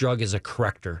 This drug is a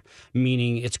corrector,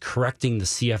 meaning it's correcting the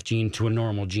CF gene to a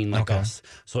normal gene like us.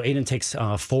 So Aiden takes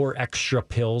 4 extra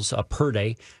pills per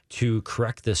day to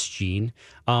correct this gene.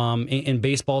 In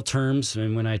baseball terms,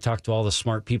 and when I talk to all the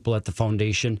smart people at the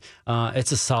foundation,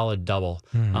 it's a solid double.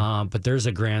 But there's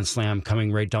a grand slam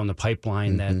coming right down the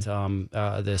pipeline that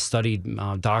the studied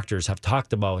doctors have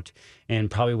talked about. And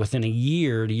probably within a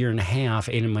year to year and a half,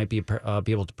 Aiden might be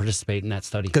able to participate in that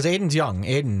study. Because Aiden's young.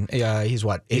 Aiden, he's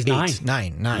what? He's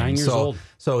 9 years old.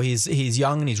 So he's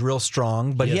young and he's real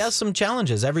strong, but he has some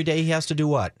challenges. Every day he has to do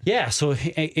what? Yeah, so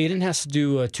Aiden has to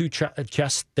do 2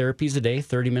 chest therapies a day,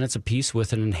 30 minutes apiece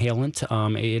with an inhalant.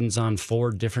 Aiden's on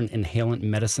 4 different inhalant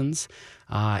medicines.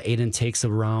 Aiden takes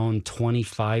around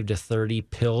 25 to 30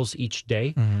 pills each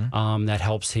day. That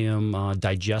helps him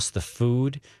digest the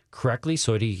food correctly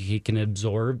so he can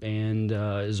absorb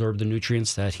the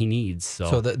nutrients that he needs.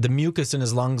 So the mucus in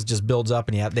his lungs just builds up,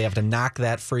 and they have to knock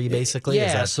that free, basically?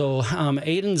 Yeah, so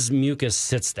Aiden's mucus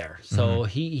sits there. So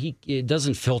it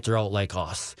doesn't filter out like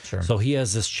us. Sure. So he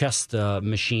has this chest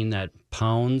machine that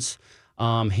pounds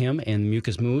him, and the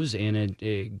mucus moves, and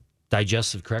it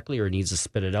digests it correctly, or needs to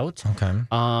spit it out. Okay.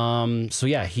 So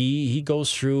yeah, he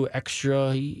goes through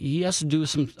extra. He has to do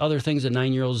some other things that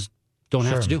 9-year-olds don't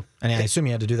have to do. And I assume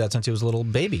you had to do that since he was a little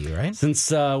baby, right?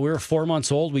 Since we were 4 months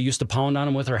old, we used to pound on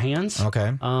him with our hands.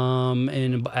 Okay.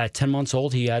 And at 10 months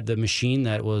old, he had the machine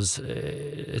that was,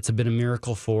 it's been a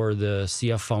miracle for the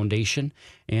CF Foundation.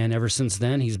 And ever since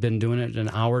then, he's been doing it an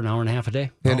hour and a half a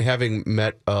day. And having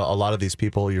met a lot of these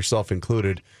people, yourself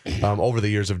included, over the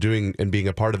years of doing and being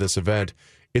a part of this event,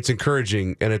 it's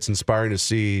encouraging and it's inspiring to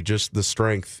see just the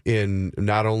strength in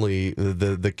not only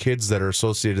the kids that are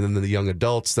associated and then the young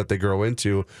adults that they grow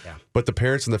into, but the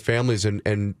parents and the families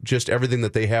and just everything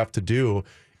that they have to do.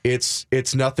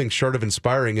 It's nothing short of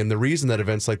inspiring. And the reason that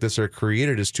events like this are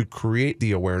created is to create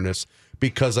the awareness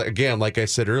because, again, like I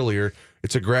said earlier,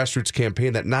 it's a grassroots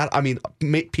campaign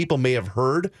that people may have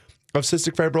heard of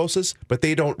cystic fibrosis, but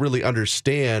they don't really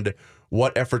understand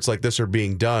what efforts like this are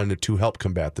being done to help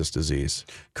combat this disease.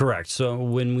 Correct. So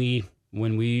when we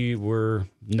were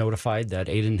notified that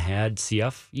Aiden had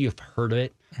CF, you've heard of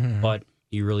it, but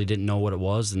you really didn't know what it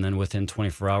was. And then within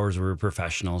 24 hours, we were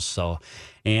professionals.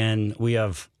 And we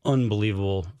have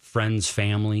unbelievable friends,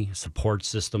 family, support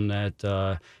system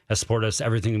that has supported us,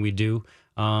 everything we do.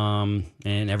 And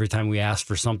every time we ask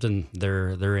for something,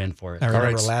 they're in for it. I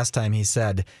remember last time he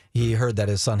said he heard that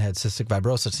his son had cystic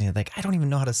fibrosis, and he's like, I don't even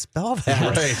know how to spell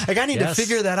that. Right. Like, I need to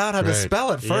figure that out how to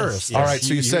spell it first. All right,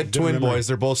 so you said twin boys.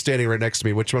 They're both standing right next to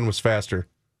me. Which one was faster?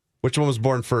 Which one was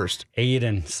born first?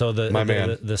 Aiden. So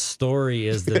the story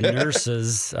is the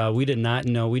nurses, we did not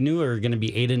know. We knew it were going to be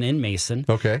Aiden and Mason.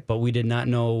 Okay. But we did not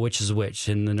know which is which.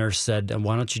 And the nurse said,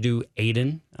 why don't you do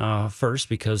Aiden first,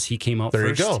 because he came out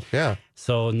first. There you go. Yeah.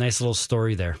 So nice little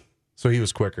story there. So he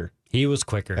was quicker. He was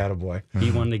quicker. Attaboy. He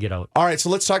wanted to get out. All right, so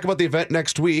let's talk about the event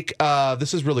next week.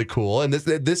 This is really cool. And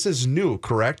this is new,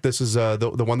 correct? This is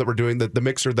the one that we're doing, the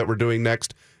mixer that we're doing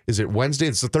next. Is it Wednesday?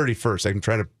 It's the 31st. I'm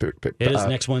trying to... It is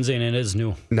next Wednesday, and it is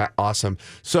new. Not awesome.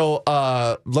 So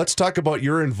let's talk about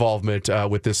your involvement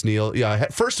with this, Neil. Yeah.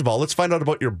 First of all, let's find out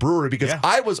about your brewery, because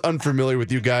I was unfamiliar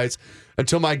with you guys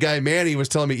until my guy Manny was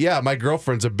telling me, my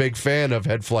girlfriend's a big fan of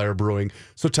Head Flyer Brewing.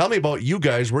 So tell me about you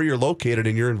guys, where you're located,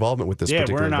 and your involvement with this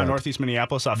particular event. We're in Northeast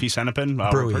Minneapolis off East Hennepin.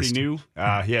 We're pretty new.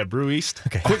 Brew East,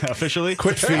 officially.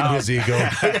 Quit feeding his ego.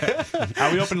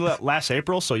 We opened last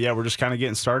April, so we're just kind of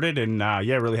getting started, and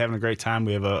really having a great time.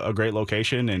 We have a great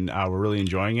location, and we're really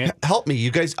enjoying it. Help me,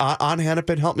 you guys on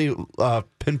Hennepin, help me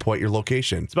pinpoint your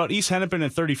location. It's about East Hennepin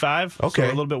and 35. Okay. So a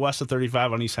little bit west of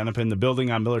 35 on East Hennepin. The building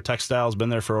on Miller Textile has been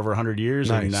there for over 100 years,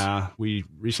 nice. And we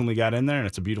recently got in there, and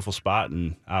it's a beautiful spot,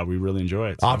 and we really enjoy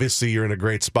it. So. Obviously, you're in a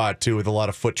great spot, too, with a lot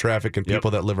of foot traffic and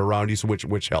people that live around you, so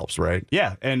which helps, right?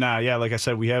 Yeah, and like I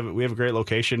said, we have a great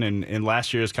location, and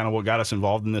last year is kind of what got us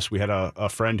involved in this. We had a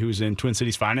friend who's in Twin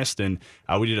Cities Finest, and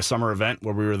we did a summer event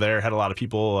where we were there, had a lot of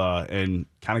people, and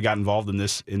kind of got involved in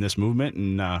this movement,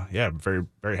 and very,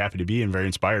 very happy to be and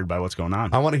very inspired by what's going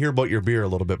on. I want to hear about your beer a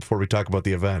little bit before we talk about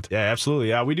the event. Yeah,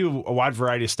 absolutely. We do a wide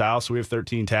variety of styles, so we have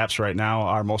 13 taps right now.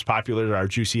 Our most popular is our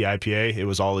Juicy IPA. It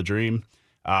was all a dream.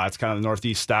 It's kind of the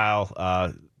Northeast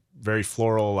style, very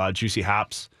floral, juicy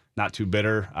hops, not too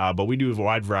bitter, but we do a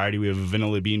wide variety. We have a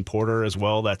vanilla bean porter as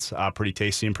well that's pretty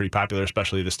tasty and pretty popular,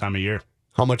 especially this time of year.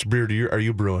 How much beer are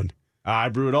you brewing? I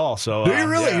brew it all. So do you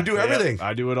really? You do everything?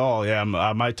 I do it all. Yeah.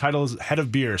 My title is head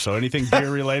of beer, so anything beer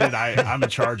related, I'm in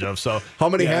charge of. So how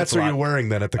many hats are you wearing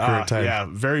then at the current time? Yeah,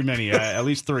 very many. At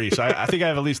least 3. So I think I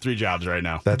have at least 3 jobs right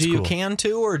now. That's do you can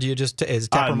too, or do you just is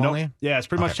taproom only? Yeah, it's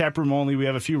pretty much taproom only. We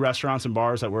have a few restaurants and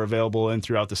bars that we're available in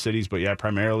throughout the cities, but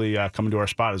primarily coming to our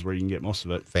spot is where you can get most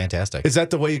of it. Fantastic. Is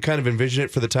that the way you kind of envision it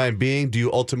for the time being? Do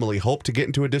you ultimately hope to get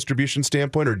into a distribution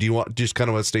standpoint, or do you just kind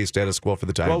of want to stay status quo for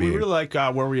the time being? Well, we really like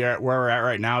where we're at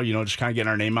right now. Just kind of getting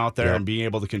our name out there and being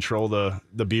able to control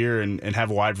the beer and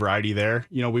have a wide variety there.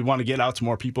 We want to get out to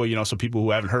more people, so people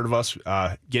who haven't heard of us,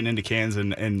 getting into cans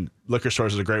and liquor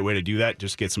stores is a great way to do that,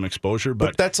 just get some exposure.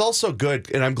 But that's also good,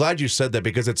 and I'm glad you said that,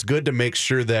 because it's good to make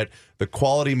sure that the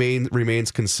quality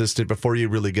remains consistent before you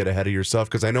really get ahead of yourself,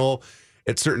 because I know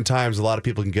at certain times a lot of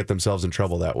people can get themselves in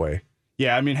trouble that way.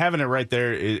 Yeah, having it right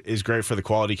there is great for the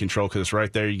quality control, because it's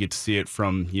right there. You get to see it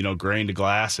from, grain to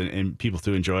glass and people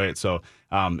to enjoy it. So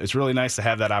it's really nice to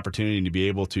have that opportunity to be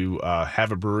able to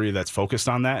have a brewery that's focused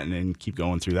on that and keep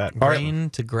going through that.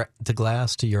 Grain to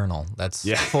glass to urinal. That's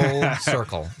full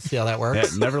circle. See how that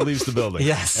works? It never leaves the building.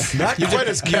 Yes. Not quite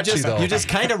as catchy, though. You just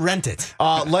kind of rent it.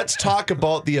 Let's talk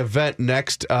about the event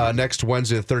next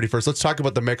Wednesday, the 31st. Let's talk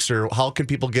about the mixer. How can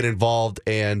people get involved,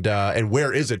 and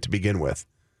where is it to begin with?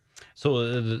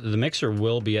 So the mixer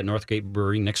will be at Northgate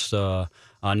Brewery next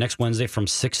Wednesday from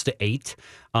 6 to 8.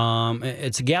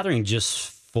 It's a gathering just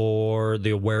for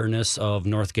the awareness of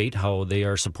Northgate, how they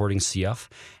are supporting CF,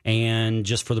 and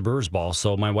just for the Brewers Ball.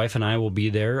 So my wife and I will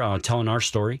be there telling our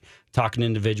story, talking to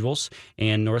individuals,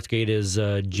 and Northgate is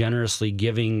generously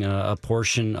giving a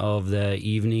portion of the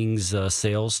evening's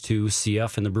sales to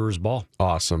CF and the Brewers Ball.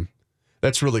 Awesome.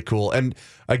 That's really cool. And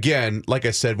again, like I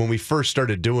said, when we first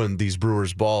started doing these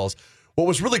Brewers Balls, what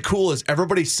was really cool is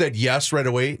everybody said yes right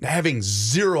away, having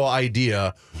zero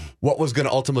idea what was going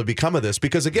to ultimately become of this.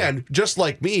 Because again, just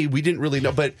like me, we didn't really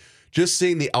know, but just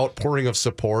seeing the outpouring of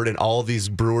support and all of these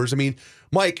brewers.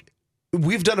 Mike,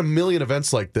 we've done a million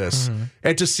events like this,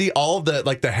 and to see all of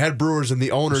the head brewers and the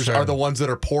owners are the ones that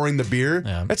are pouring the beer.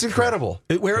 Yeah. That's incredible.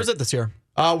 Where is it this year?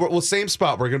 Same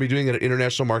spot. We're going to be doing it at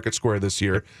International Market Square this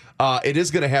year. It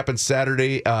is going to happen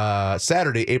Saturday,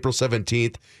 April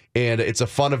 17th and it's a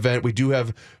fun event. We do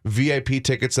have VIP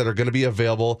tickets that are going to be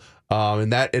available,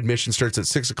 and that admission starts at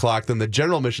 6 o'clock. Then the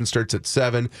general admission starts at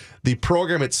 7. The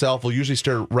program itself will usually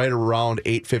start right around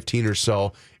 8:15 or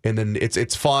so, and then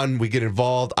it's fun. We get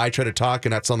involved. I try to talk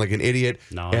and not sound like an idiot.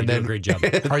 No, and you do a great job.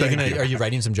 Are you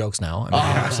writing some jokes now?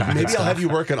 Maybe I'll have you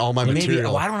work on all my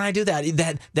material. Why don't I do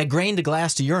that? That grain to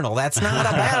glass to urinal. That's not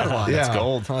a bad one. Yeah. It's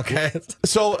gold. Okay.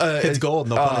 So It's gold.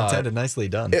 No pun intended. Nicely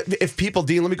done. If people,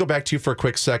 Dean, let me go back to you for a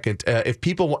quick second. If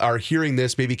people are hearing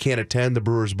this, maybe can't attend the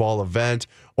Brewers Ball event,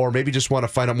 or maybe just want to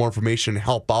find out more information and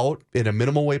help out in a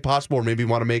minimal way possible, or maybe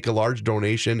want to make a large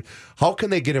donation, how can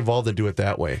they get involved and do it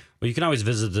that way? Well, you can always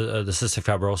visit the Cystic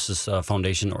Fibrosis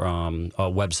Foundation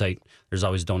website. There's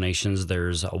always donations.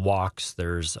 There's walks.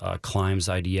 There's climbs,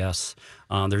 IDS.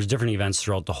 There's different events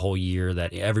throughout the whole year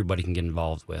that everybody can get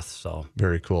involved with. So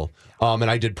very cool.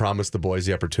 And I did promise the boys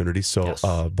the opportunity. So, Yes.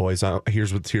 Boys,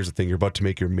 here's the thing: you're about to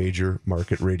make your major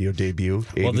market radio debut.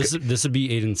 well, Aiden, this would be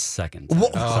Aiden's second.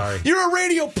 Whoa, Sorry. you're a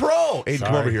radio pro. Aiden, come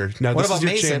Sorry. over here. Now, What this about is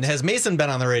your Mason? chance. Has Mason been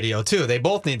on the radio too? They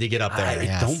both need to get up there. I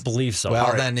Yes. don't believe so. Well,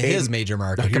 All right, then his Aiden, major Now,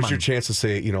 market. Come here's on. your chance to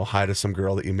say, hi to some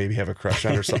girl that you maybe have a crush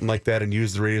on or something like that, and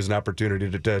use the radio as an opportunity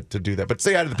to do that. But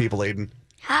say hi to the people, Aiden.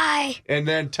 Hi. And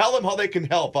then tell them how they can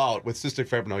help out with cystic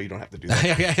fibrosis. No, you don't have to do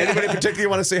that. Anybody in particular you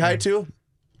want to say hi to?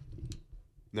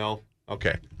 No?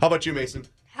 Okay. How about you, Mason?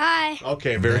 Hi.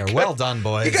 Okay, very There, good. well done,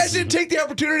 boys. You guys didn't take the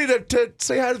opportunity to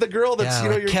say hi to the girl that's,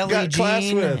 Yeah, you're Kelly got class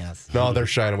Jean. with. Yes. No, they're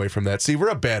shying away from that. See, we're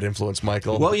a bad influence,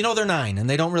 Michael. Well, they're 9, and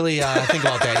they don't really think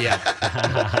about that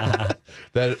yet.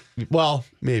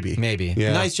 Maybe. Maybe.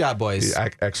 Yeah. Nice job, boys. Yeah,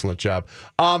 excellent job.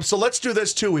 So let's do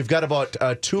this too. We've got about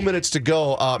 2 minutes to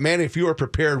go. Manny, if you are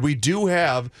prepared, we do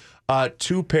have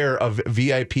 2 pair of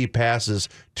VIP passes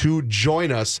to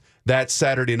join us that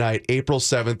Saturday night, April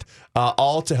 7th,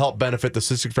 all to help benefit the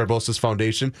Cystic Fibrosis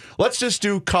Foundation. Let's just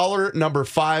do caller number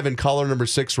 5 and caller number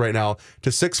 6 right now to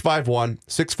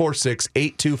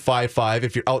 651-646-8255.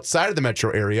 If you're outside of the metro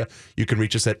area, you can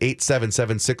reach us at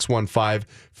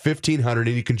 877-615-1500, and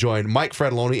you can join Mike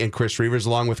Fratelloni and Chris Reavers,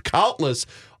 along with countless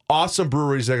awesome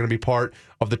breweries that are going to be part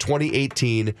of the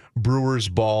 2018 Brewers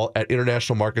Ball at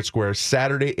International Market Square,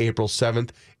 Saturday, April 7th.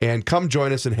 And come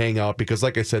join us and hang out because,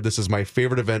 like I said, this is my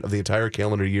favorite event of the entire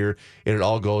calendar year, and it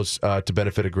all goes to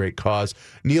benefit a great cause.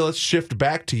 Neil, let's shift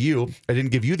back to you. I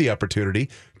didn't give you the opportunity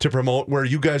to promote where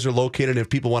you guys are located if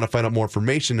people want to find out more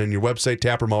information on your website,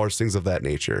 taproom hours, things of that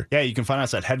nature. Yeah, you can find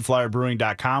us at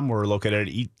headflyerbrewing.com. We're located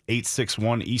at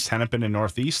 861 East Hennepin in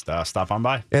Northeast. Stop on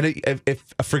by. And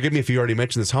if forgive me if you already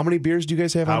mentioned this, how many beers do you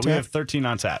guys have on tap? We have 13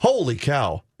 on tap. Holy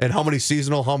cow. And how many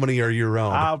seasonal? How many are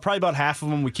year-round? Probably about half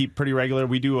of them we keep pretty regular.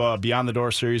 We do a Beyond the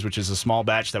Door series, which is a small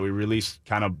batch that we release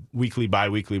kind of weekly,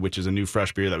 bi-weekly, which is a new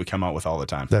fresh beer that we come out with all the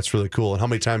time. That's really cool. And how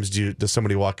many times does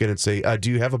somebody walk in and say,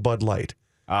 do you have a Bud Light?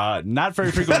 Not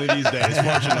very frequently these days,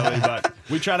 fortunately, but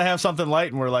we try to have something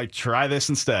light, and we're like, try this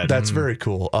instead. That's very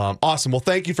cool. Awesome. Well,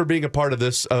 thank you for being a part of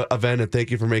this event, and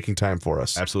thank you for making time for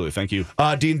us. Absolutely. Thank you.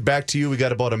 Dean, back to you. We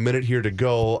got about a minute here to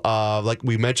go. Like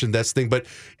we mentioned, that's the thing. But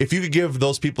if you could give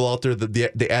those people out there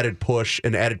the added push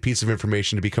and added piece of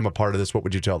information to become a part of this, what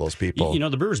would you tell those people?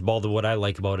 The Brewers Ball, what I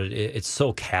like about it, it's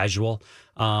so casual.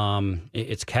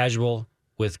 It's casual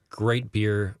with great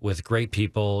beer, with great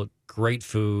people, great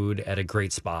food at a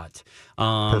great spot.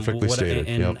 Perfectly stated.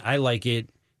 And Yep. I like it.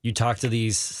 You talk to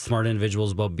these smart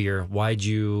individuals about beer. Why'd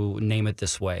you name it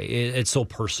this way? It's so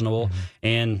personal,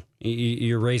 and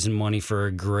you're raising money for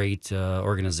a great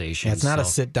organization. Yeah, it's not a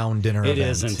sit-down dinner It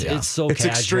event. isn't. Yeah. It's so It's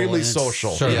casual. extremely and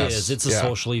social. It Yes. is. It's a Yeah.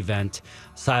 social event.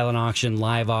 Silent auction,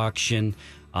 live auction.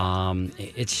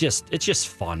 It's just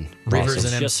fun. Reavers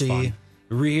It's and just MC. fun.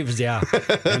 Reeves, yeah,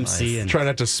 MC, and Try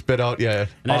not to spit out. Yeah.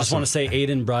 I just want to say,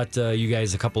 Aiden brought you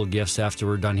guys a couple of gifts after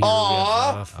we're done here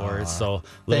for it. So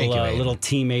Thank you, Aiden. little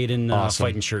Team Aiden Awesome.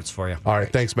 fighting shirts for you. All right.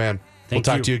 Thanks, man. Thank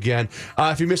we'll talk you. to you again.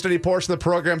 If you missed any portion of the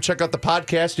program, check out the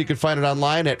podcast. You can find it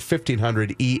online at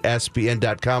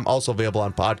 1500ESPN.com. Also available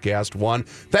on Podcast One.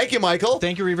 Thank you, Michael.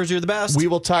 Thank you, Reavers. You're the best. We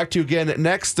will talk to you again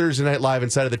next Thursday night live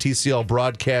inside of the TCL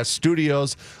broadcast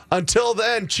studios. Until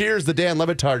then, cheers. The Dan Le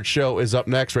Batard Show is up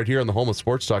next right here on the home of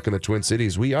sports talk in the Twin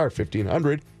Cities. We are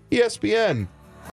 1500 ESPN.